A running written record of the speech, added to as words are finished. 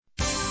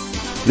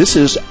This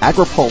is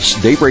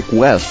AgriPulse Daybreak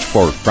West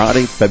for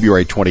Friday,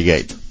 February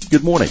 28th.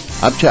 Good morning.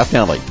 I'm Jeff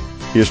Alley.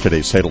 Here's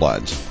today's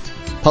headlines.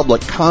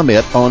 Public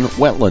comment on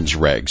wetlands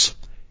regs.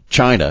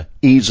 China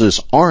eases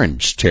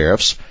orange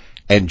tariffs,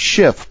 and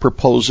Schiff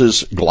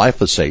proposes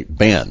glyphosate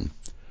ban.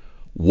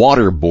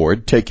 Water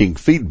Board taking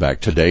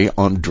feedback today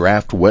on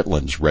draft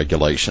wetlands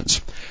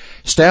regulations.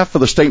 Staff for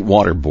the State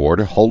Water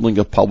Board are holding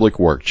a public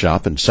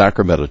workshop in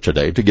Sacramento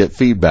today to get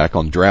feedback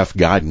on draft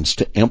guidance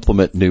to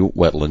implement new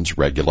wetlands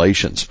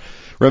regulations.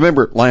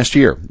 Remember, last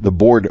year, the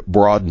board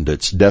broadened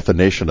its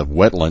definition of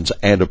wetlands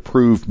and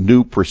approved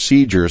new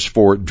procedures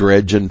for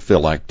dredge and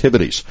fill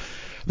activities.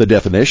 The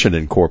definition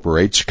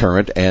incorporates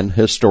current and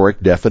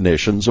historic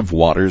definitions of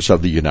waters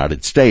of the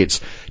United States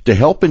to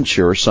help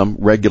ensure some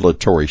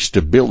regulatory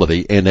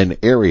stability in an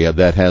area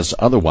that has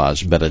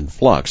otherwise been in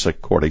flux,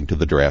 according to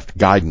the draft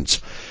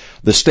guidance.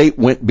 The state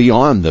went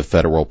beyond the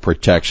federal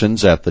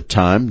protections at the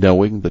time,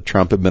 knowing the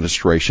Trump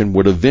administration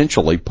would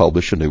eventually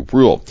publish a new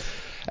rule.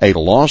 A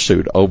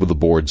lawsuit over the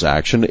board's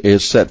action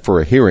is set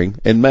for a hearing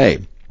in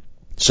May.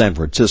 San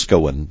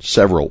Francisco and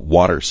several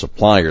water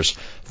suppliers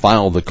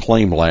filed the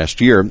claim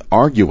last year,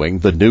 arguing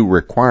the new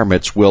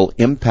requirements will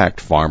impact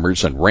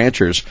farmers and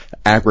ranchers'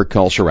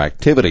 agriculture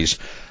activities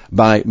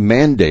by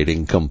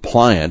mandating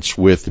compliance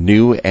with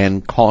new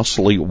and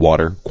costly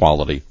water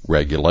quality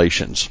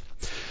regulations.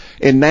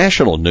 In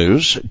national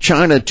news,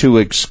 China to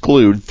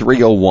exclude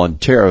 301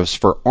 tariffs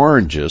for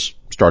oranges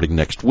starting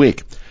next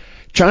week.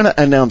 China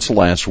announced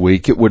last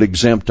week it would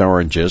exempt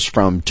oranges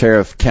from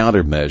tariff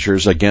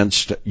countermeasures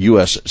against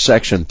U.S.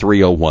 Section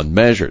 301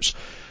 measures.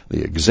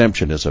 The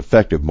exemption is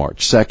effective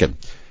March 2nd.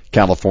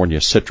 California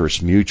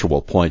Citrus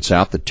Mutual points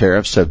out the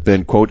tariffs have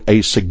been, quote,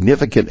 a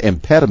significant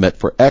impediment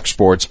for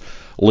exports,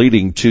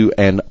 leading to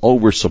an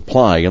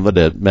oversupply in the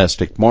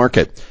domestic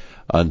market.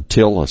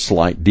 Until a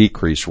slight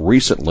decrease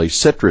recently,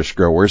 citrus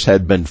growers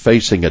had been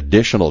facing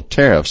additional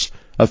tariffs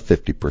of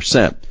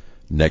 50%.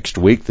 Next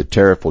week, the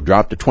tariff will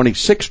drop to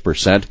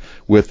 26%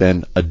 with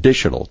an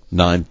additional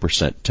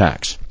 9%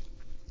 tax.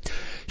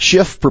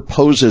 Schiff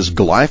proposes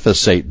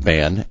glyphosate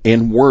ban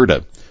in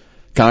WRDA.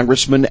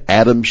 Congressman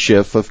Adam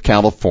Schiff of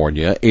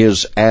California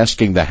is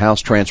asking the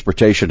House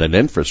Transportation and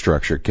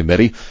Infrastructure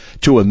Committee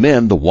to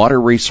amend the Water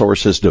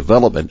Resources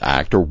Development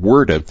Act, or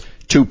WRDA,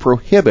 to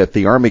prohibit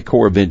the Army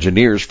Corps of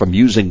Engineers from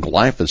using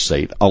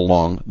glyphosate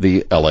along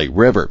the LA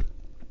River.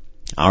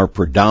 Our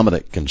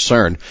predominant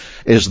concern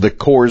is the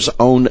Corps'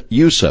 own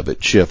use of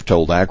it, Schiff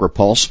told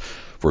AgriPulse.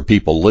 For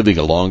people living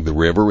along the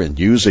river and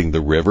using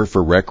the river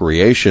for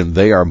recreation,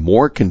 they are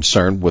more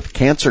concerned with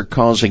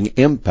cancer-causing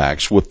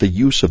impacts with the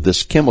use of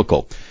this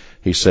chemical.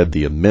 He said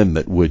the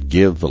amendment would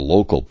give the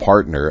local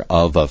partner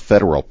of a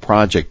federal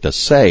project a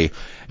say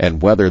in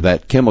whether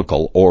that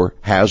chemical or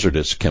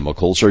hazardous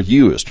chemicals are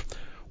used.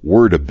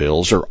 WRDA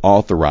bills are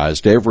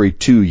authorized every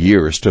 2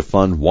 years to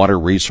fund water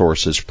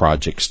resources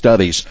project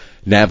studies,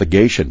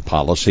 navigation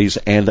policies,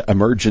 and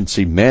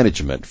emergency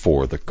management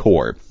for the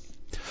Corps.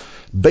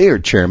 Bayer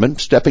chairman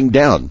stepping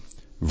down.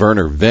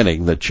 Werner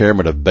Venning, the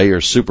chairman of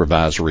Bayer's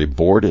supervisory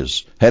board,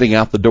 is heading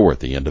out the door at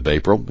the end of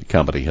April, the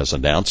company has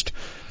announced.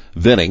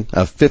 Venning,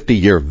 a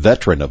 50-year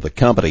veteran of the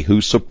company who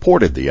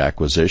supported the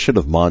acquisition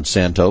of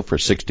Monsanto for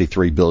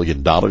 $63 billion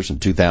in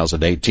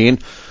 2018,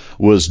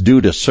 was due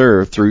to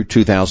serve through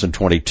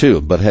 2022,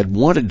 but had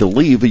wanted to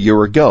leave a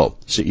year ago,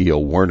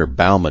 CEO Werner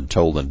Baumann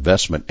told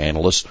investment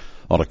analysts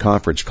on a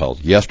conference call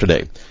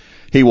yesterday.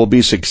 He will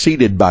be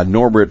succeeded by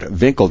Norbert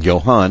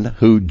Winkeljohann,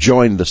 who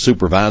joined the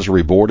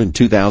supervisory board in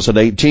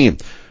 2018.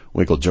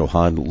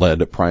 Winkeljohann led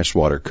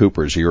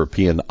PricewaterhouseCoopers'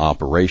 European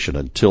operation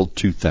until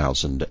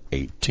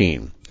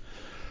 2018.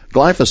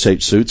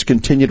 Glyphosate suits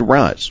continue to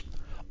rise.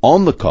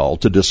 On the call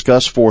to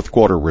discuss fourth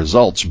quarter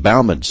results,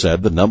 Baumann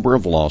said the number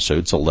of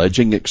lawsuits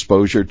alleging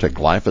exposure to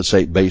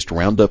glyphosate-based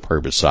Roundup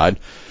herbicide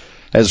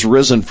has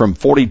risen from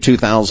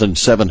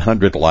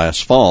 42,700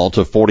 last fall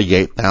to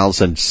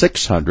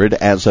 48,600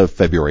 as of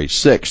February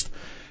 6th.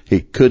 He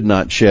could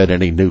not shed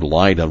any new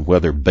light on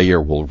whether Bayer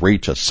will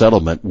reach a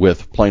settlement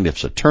with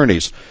plaintiffs'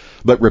 attorneys,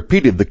 but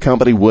repeated the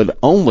company would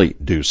only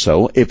do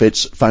so if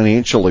it's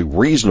financially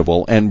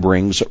reasonable and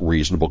brings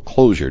reasonable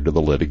closure to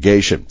the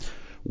litigation.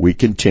 We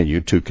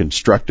continue to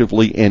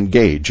constructively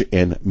engage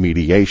in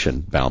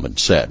mediation, Baumann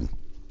said.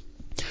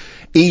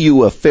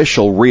 EU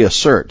official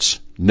reasserts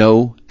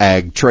no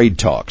ag trade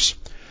talks.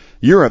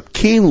 Europe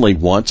keenly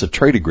wants a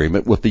trade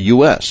agreement with the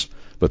U.S.,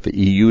 but the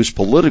EU's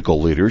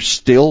political leaders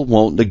still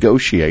won't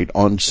negotiate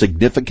on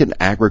significant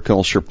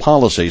agriculture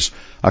policies,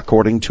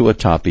 according to a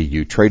top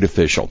EU trade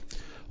official.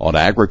 On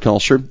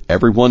agriculture,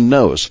 everyone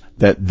knows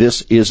that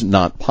this is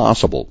not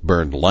possible,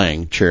 Bernd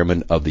Lang,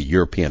 chairman of the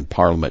European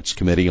Parliament's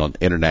Committee on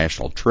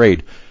International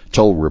Trade,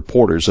 told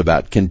reporters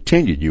about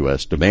continued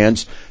U.S.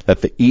 demands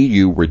that the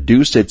EU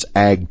reduce its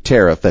ag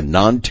tariff and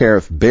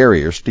non-tariff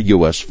barriers to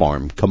U.S.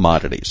 farm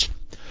commodities.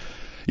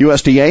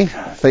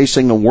 USDA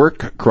facing a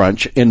work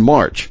crunch in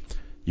March.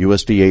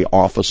 USDA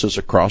offices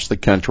across the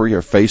country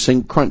are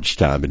facing crunch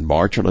time in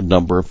March on a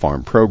number of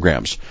farm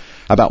programs.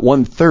 About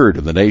 1/3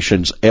 of the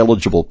nation's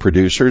eligible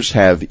producers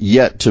have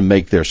yet to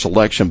make their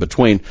selection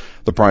between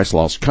the price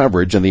loss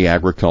coverage and the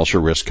agriculture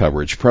risk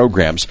coverage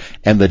programs,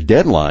 and the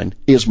deadline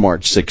is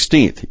March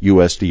 16th,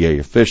 USDA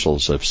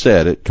officials have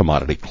said at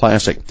Commodity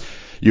Classic.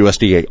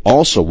 USDA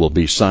also will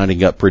be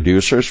signing up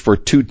producers for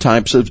 2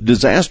 types of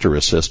disaster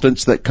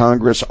assistance that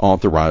Congress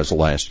authorized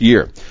last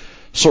year.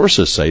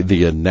 Sources say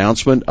the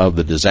announcement of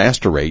the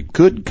disaster aid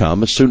could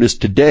come as soon as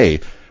today,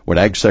 when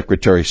Ag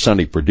Secretary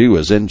Sonny Perdue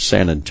is in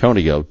San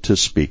Antonio to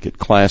speak at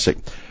Classic.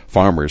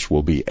 Farmers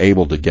will be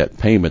able to get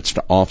payments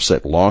to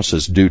offset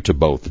losses due to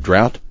both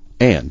drought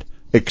and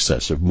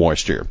excessive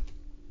moisture.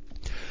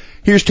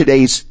 Here's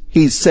today's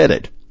He Said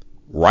It.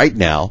 Right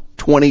now,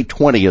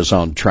 2020 is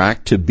on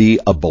track to be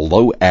a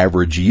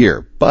below-average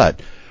year, but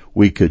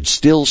we could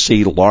still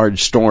see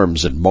large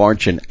storms in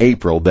March and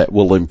April that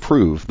will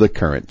improve the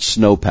current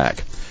snowpack.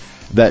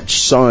 That's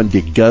Sandy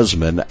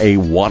Guzman, a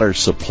water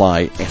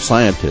supply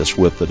scientist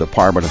with the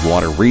Department of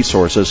Water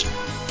Resources,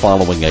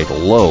 following a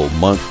low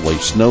monthly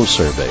snow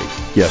survey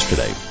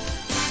yesterday.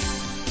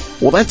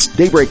 Well, that's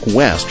Daybreak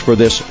West for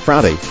this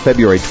Friday,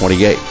 February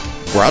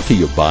 28th, brought to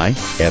you by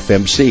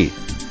FMC.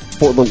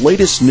 For the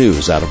latest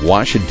news out of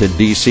Washington,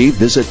 D.C.,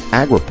 visit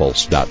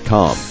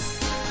agripulse.com.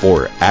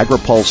 For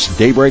AgriPulse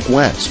Daybreak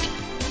West,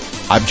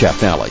 I'm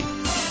Jeff Nally.